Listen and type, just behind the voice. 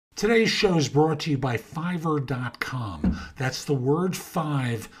Today's show is brought to you by Fiverr.com. That's the word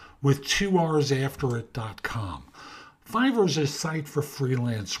 5 with 2 R's after it.com. Fiverr is a site for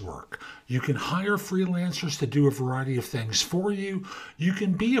freelance work. You can hire freelancers to do a variety of things for you. You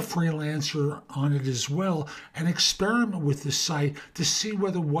can be a freelancer on it as well and experiment with the site to see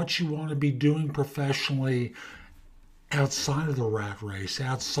whether what you want to be doing professionally outside of the rat race,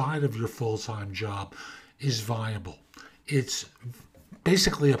 outside of your full-time job, is viable. It's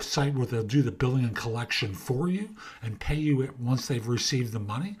basically a site where they'll do the billing and collection for you and pay you it once they've received the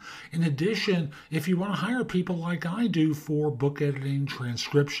money. In addition, if you want to hire people like I do for book editing,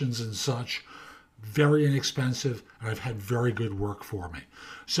 transcriptions and such, very inexpensive, and I've had very good work for me.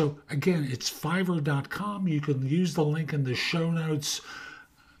 So again, it's Fiverr.com. You can use the link in the show notes.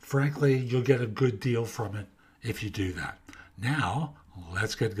 Frankly, you'll get a good deal from it if you do that. Now,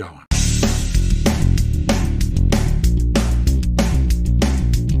 let's get going.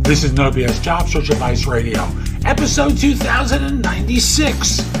 This is No BS Job Search Advice Radio, episode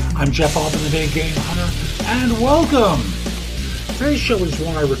 2096. I'm Jeff Altman, the Big Game Hunter, and welcome. Today's show is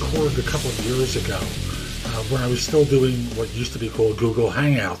one I recorded a couple of years ago when I was still doing what used to be called Google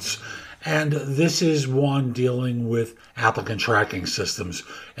Hangouts. And this is one dealing with applicant tracking systems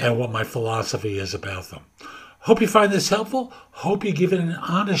and what my philosophy is about them. Hope you find this helpful. Hope you give it an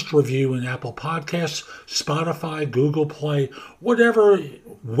honest review in Apple Podcasts, Spotify, Google Play,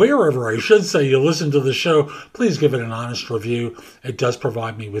 wherever I should say you listen to the show. Please give it an honest review. It does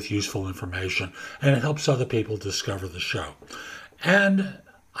provide me with useful information, and it helps other people discover the show. And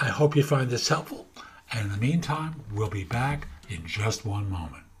I hope you find this helpful. And in the meantime, we'll be back in just one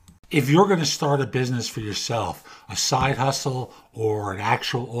moment. If you're going to start a business for yourself, a side hustle or an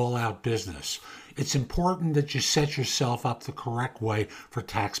actual all-out business, it's important that you set yourself up the correct way for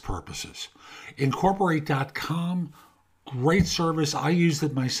tax purposes. Incorporate.com, great service. I used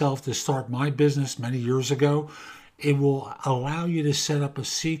it myself to start my business many years ago. It will allow you to set up a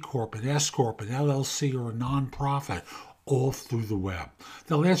C Corp, an S Corp, an LLC, or a nonprofit all through the web.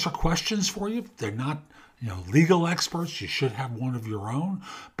 They'll answer questions for you. They're not legal experts. You should have one of your own,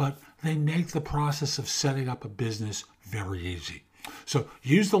 but they make the process of setting up a business very easy. So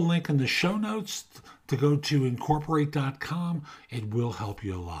use the link in the show notes to go to incorporate.com. It will help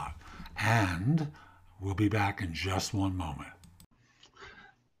you a lot. And we'll be back in just one moment.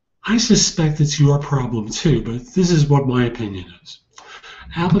 I suspect it's your problem too, but this is what my opinion is.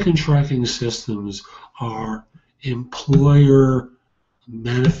 Applicant tracking systems are employer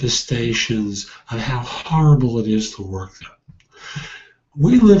manifestations of how horrible it is to work there.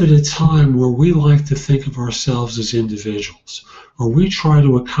 We live at a time where we like to think of ourselves as individuals, where we try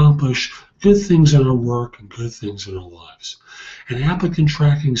to accomplish good things in our work and good things in our lives. And applicant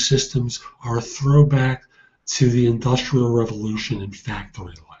tracking systems are a throwback to the Industrial Revolution and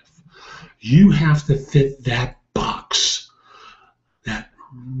factory life. You have to fit that box, that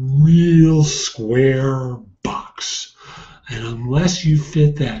real square box. And unless you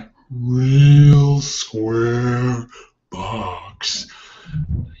fit that real square box,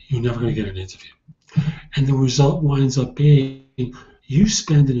 you're never going to get an interview. And the result winds up being you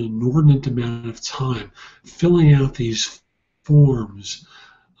spend an inordinate amount of time filling out these forms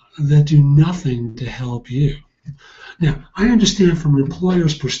that do nothing to help you. Now, I understand from an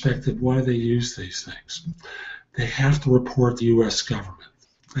employer's perspective why they use these things. They have to report the U.S. government.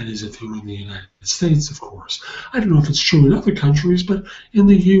 That is, if you're in the United States, of course. I don't know if it's true in other countries, but in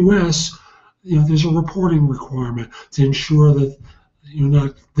the U.S., there's a reporting requirement to ensure that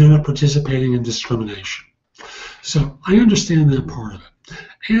they're not participating in discrimination. So I understand that part of it.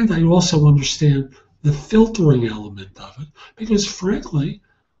 And I also understand the filtering element of it, because frankly,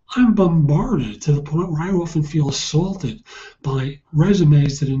 I'm bombarded to the point where I often feel assaulted by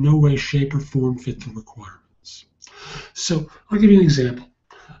resumes that in no way, shape, or form fit the requirements. So I'll give you an example.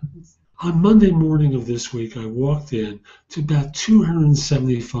 On Monday morning of this week, I walked in to about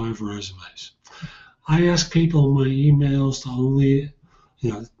 275 resumes. I asked people in my emails to only,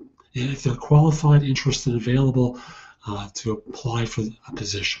 if they're qualified, interested, and available, to apply for a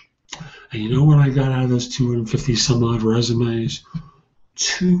position. And you know what I got out of those 250 some odd resumes?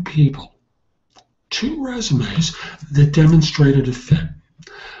 2 people. 2 resumes that demonstrated a fit.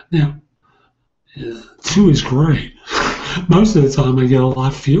 Now, 2 is great. Most of the time I get a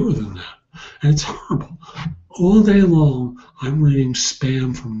lot fewer than that. And it's horrible. All day long, I'm reading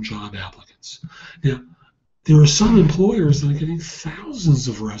spam from job applicants. Now, there are some employers that are getting thousands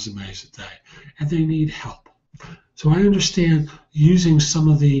of resumes a day, and they need help. So I understand using some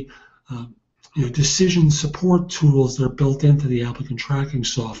of the decision support tools that are built into the applicant tracking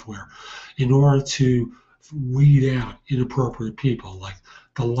software in order to weed out inappropriate people, like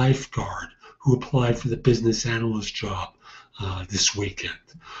the lifeguard who applied for the business analyst job this weekend,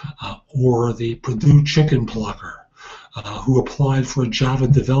 or the Purdue chicken plucker who applied for a Java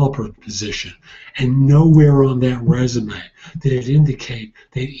developer position, and nowhere on that resume did it indicate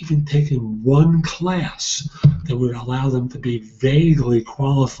they'd even taken one class that would allow them to be vaguely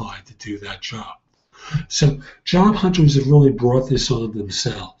qualified to do that job. So job hunters have really brought this on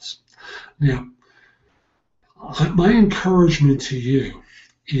themselves. Now, my encouragement to you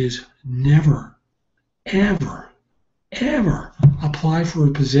is never, ever, ever apply for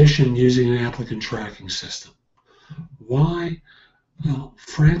a position using an applicant tracking system. Why? Well,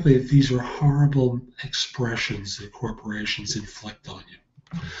 frankly, these are horrible expressions that corporations inflict on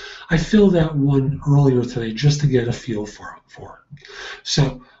you. I filled out one earlier today just to get a feel for it.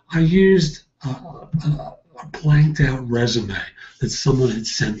 So I used a blanked out resume that someone had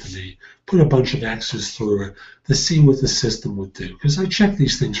sent to me, put a bunch of X's through it to see what the system would do, because I check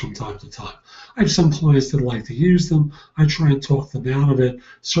these things from time to time. I have some clients that like to use them. I try and talk them out of it.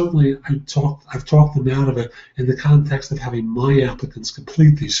 Certainly, I've talked them out of it in the context of having my applicants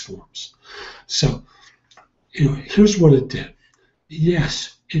complete these forms. So, here's what it did.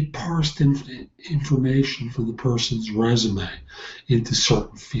 Yes, it parsed information from the person's resume into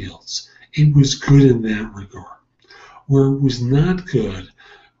certain fields. It was good in that regard. Where it was not good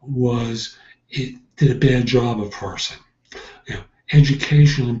was it did a bad job of parsing.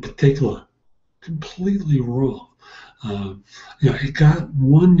 Education in particular, completely wrong. It got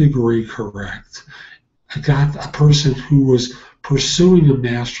 1 degree correct. It got a person who was pursuing a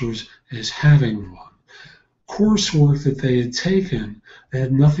master's as having one. Coursework that they had taken that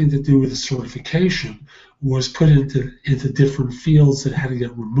had nothing to do with the certification was put into different fields that had to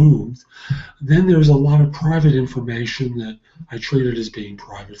get removed. Then there's a lot of private information that I treated as being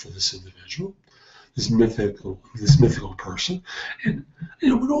private for this individual, this mythical person. And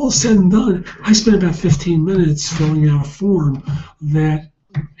when all is said and done, I spent about 15 minutes filling out a form that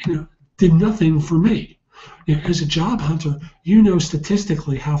did nothing for me. As a job hunter, you know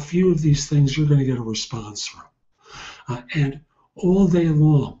statistically how few of these things you're going to get a response from. And all day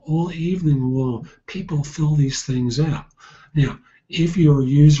long, all evening long, people fill these things out. Now, if you're a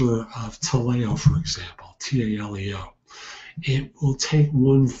user of Taleo, for example, Taleo, it will take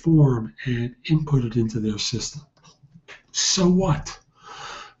one form and input it into their system. So what?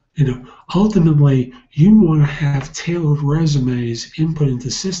 Ultimately, you want to have tailored resumes input into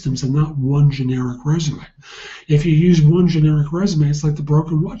systems and not one generic resume. If you use one generic resume, it's like the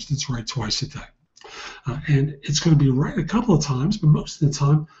broken watch that's right twice a day. And it's going to be right a couple of times, but most of the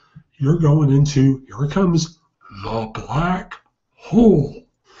time, you're going into, here it comes, the black hole.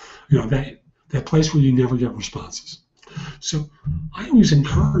 That place where you never get responses. So I always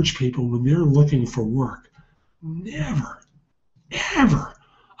encourage people when they're looking for work, never, ever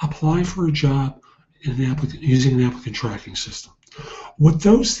apply for a job using an applicant tracking system. What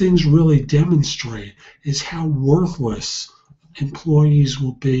those things really demonstrate is how worthless employees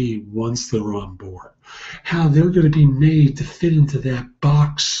will be once they're on board, how they're going to be made to fit into that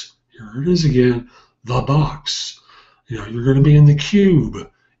box. Here it is again, the box. You're going to be in the cube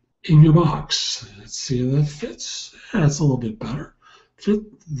in your box. Let's see how that fits. That's a little bit better. Fit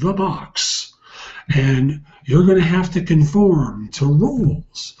the box. And you're going to have to conform to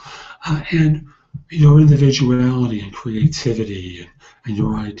rules. And your individuality and creativity and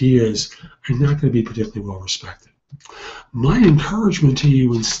your ideas are not going to be particularly well respected. My encouragement to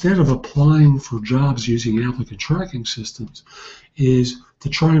you, instead of applying for jobs using applicant tracking systems, is to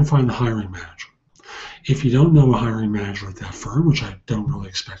try and find a hiring manager. If you don't know a hiring manager at that firm, which I don't really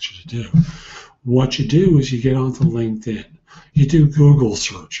expect you to do, what you do is you get onto LinkedIn. You do Google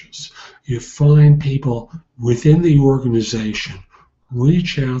searches. You find people within the organization,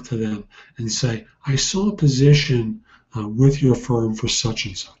 reach out to them and say, I saw a position with your firm for such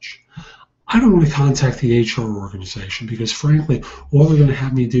and such. I don't want to contact the HR organization because, frankly, all they're going to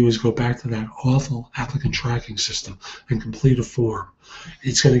have me do is go back to that awful applicant tracking system and complete a form.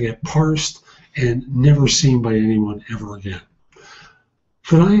 It's going to get parsed and never seen by anyone ever again.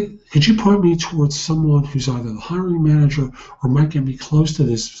 Could you point me towards someone who's either the hiring manager or might get me closer to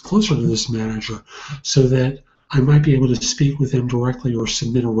this manager so that I might be able to speak with them directly or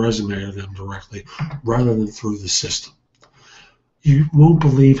submit a resume to them directly rather than through the system? You won't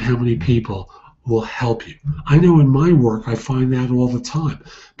believe how many people will help you. I know in my work I find that all the time.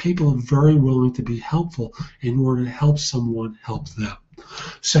 People are very willing to be helpful in order to help someone help them.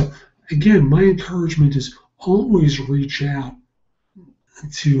 So again, my encouragement is always reach out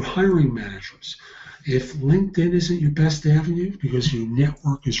to hiring managers. If LinkedIn isn't your best avenue because your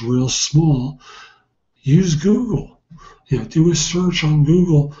network is real small, use Google. Do a search on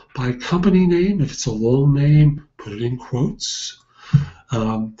Google by company name. If it's a long name, put it in quotes.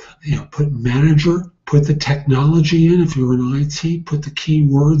 Put manager, put the technology in. If you're in IT, put the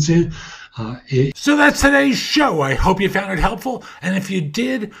keywords in. So that's today's show. I hope you found it helpful. And if you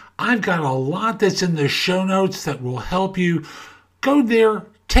did, I've got a lot that's in the show notes that will help you. Go there,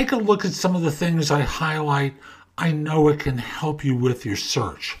 take a look at some of the things I highlight. I know it can help you with your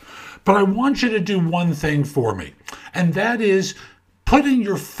search. But I want you to do one thing for me, and that is put in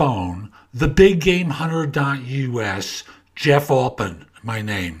your phone thebiggamehunter.us, Jeff Altman, my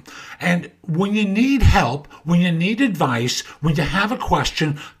name. And when you need help, when you need advice, when you have a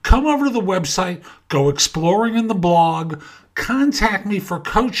question, come over to the website, go exploring in the blog, contact me for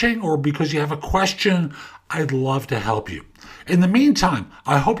coaching or because you have a question. I'd love to help you. In the meantime,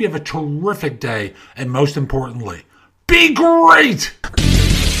 I hope you have a terrific day, and most importantly, be great!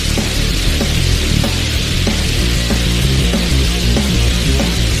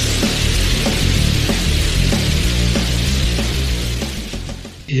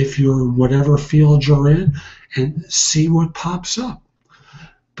 If you're in whatever field you're in, and see what pops up.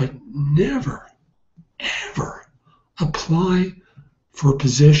 But never, ever apply for a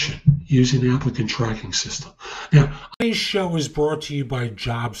position using an applicant tracking system. Now, today's show is brought to you by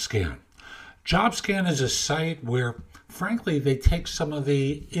JobScan. JobScan is a site where, frankly, they take some of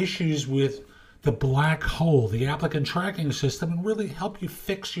the issues with the black hole, the applicant tracking system, and really help you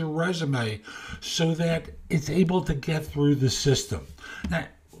fix your resume so that it's able to get through the system. Now,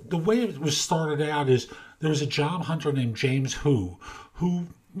 the way it was started out is there was a job hunter named James who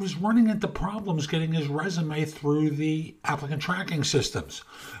was running into problems getting his resume through the applicant tracking systems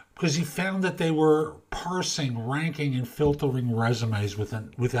because he found that they were parsing, ranking, and filtering resumes with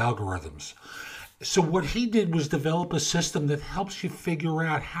algorithms. So what he did was develop a system that helps you figure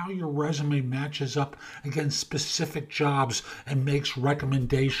out how your resume matches up against specific jobs and makes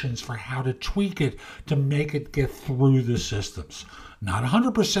recommendations for how to tweak it to make it get through the systems. Not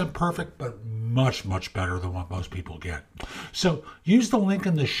 100% perfect, but much, much better than what most people get. So use the link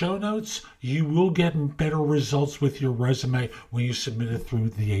in the show notes. You will get better results with your resume when you submit it through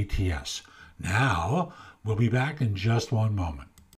the ATS. Now, we'll be back in just one moment.